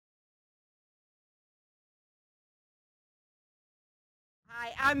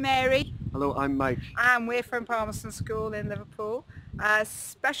Hi, I'm Mary Hello, I'm Mike. and we're from Palmerston School in Liverpool, a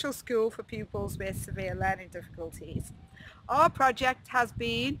special school for pupils with severe learning difficulties. Our project has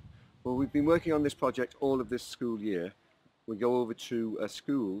been... Well, we've been working on this project all of this school year. We go over to a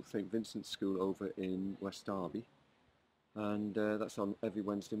school, St Vincent's School over in West Derby, and that's on every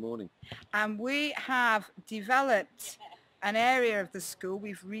Wednesday morning. And we have developed an area of the school.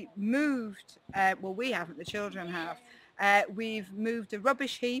 We've moved, well we haven't, the children have, we've moved a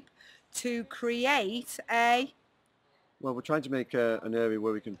rubbish heap to create a... Well, we're trying to make an area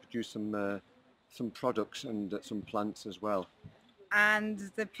where we can produce some products and some plants as well.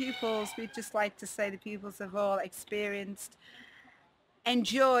 And the pupils, we'd just like to say the pupils have all experienced,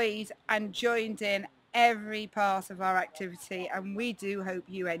 enjoyed and joined in every part of our activity, and we do hope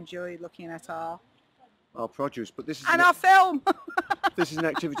you enjoy looking at our produce. But this is our film. This is an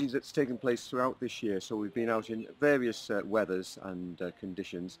activity that's taken place throughout this year, so we've been out in various weathers and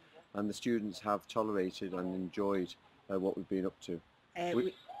conditions, and the students have tolerated and enjoyed what we've been up to.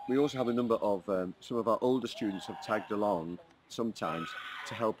 We also have a number of, some of our older students have tagged along sometimes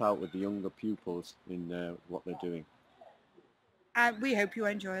to help out with the younger pupils in what they're doing. And we hope you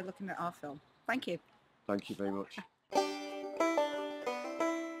enjoy looking at our film. Thank you. Thank you very much.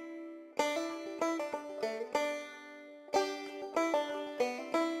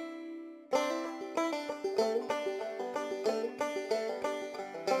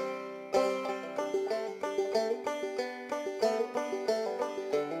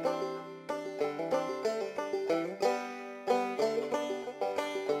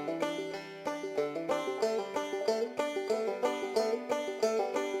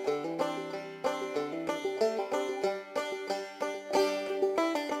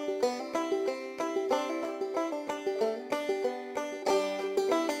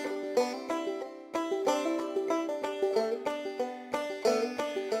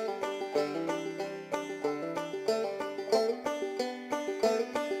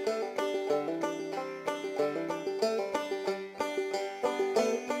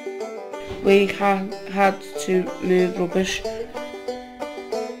 We had to move rubbish.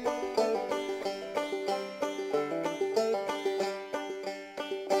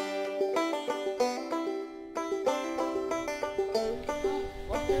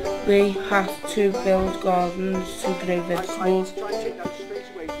 We had to build gardens to grow vegetables.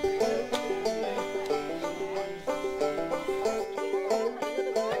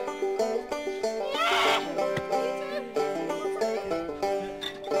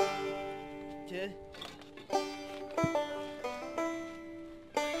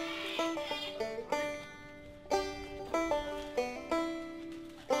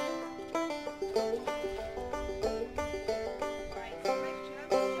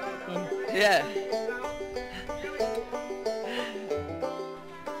 Yeah.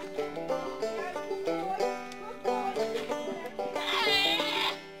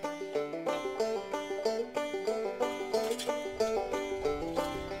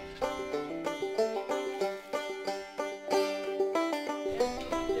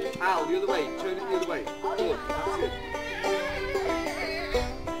 Al, the other way. Turn it the other way. Good. That's it.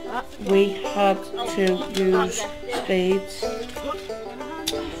 We had to use spades.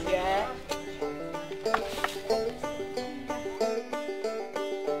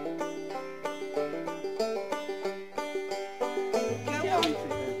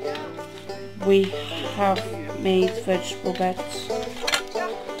 We have made vegetable beds.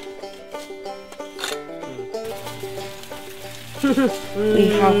 We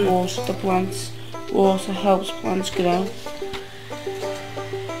have watered the plants. Water helps plants grow.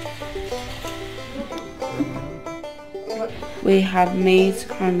 We have made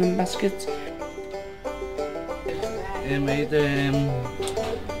hanging baskets. We made hanging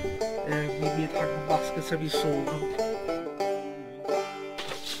baskets and we sold them.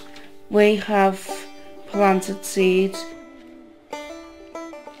 We have planted seeds.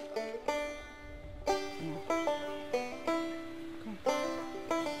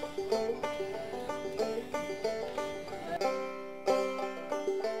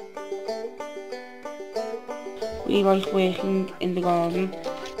 We like working in the garden.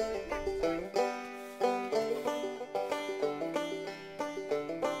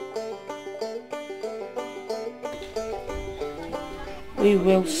 We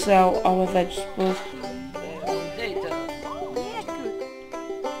will sell our vegetables.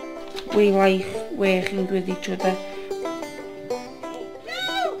 We like working with each other.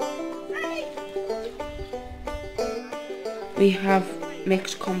 We have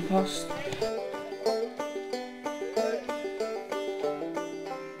mixed compost.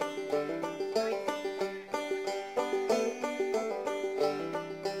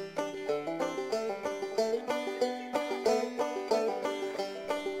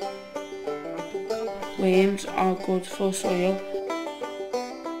 Worms are good for soil.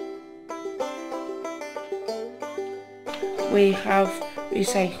 We have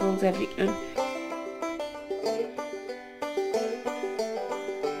recycled everything.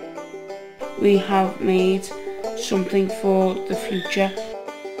 We have made something for the future.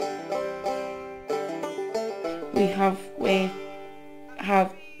 We have work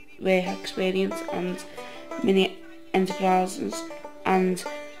experience and many enterprises and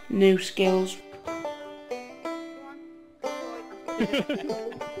new skills.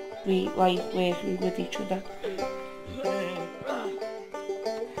 We like working with each other.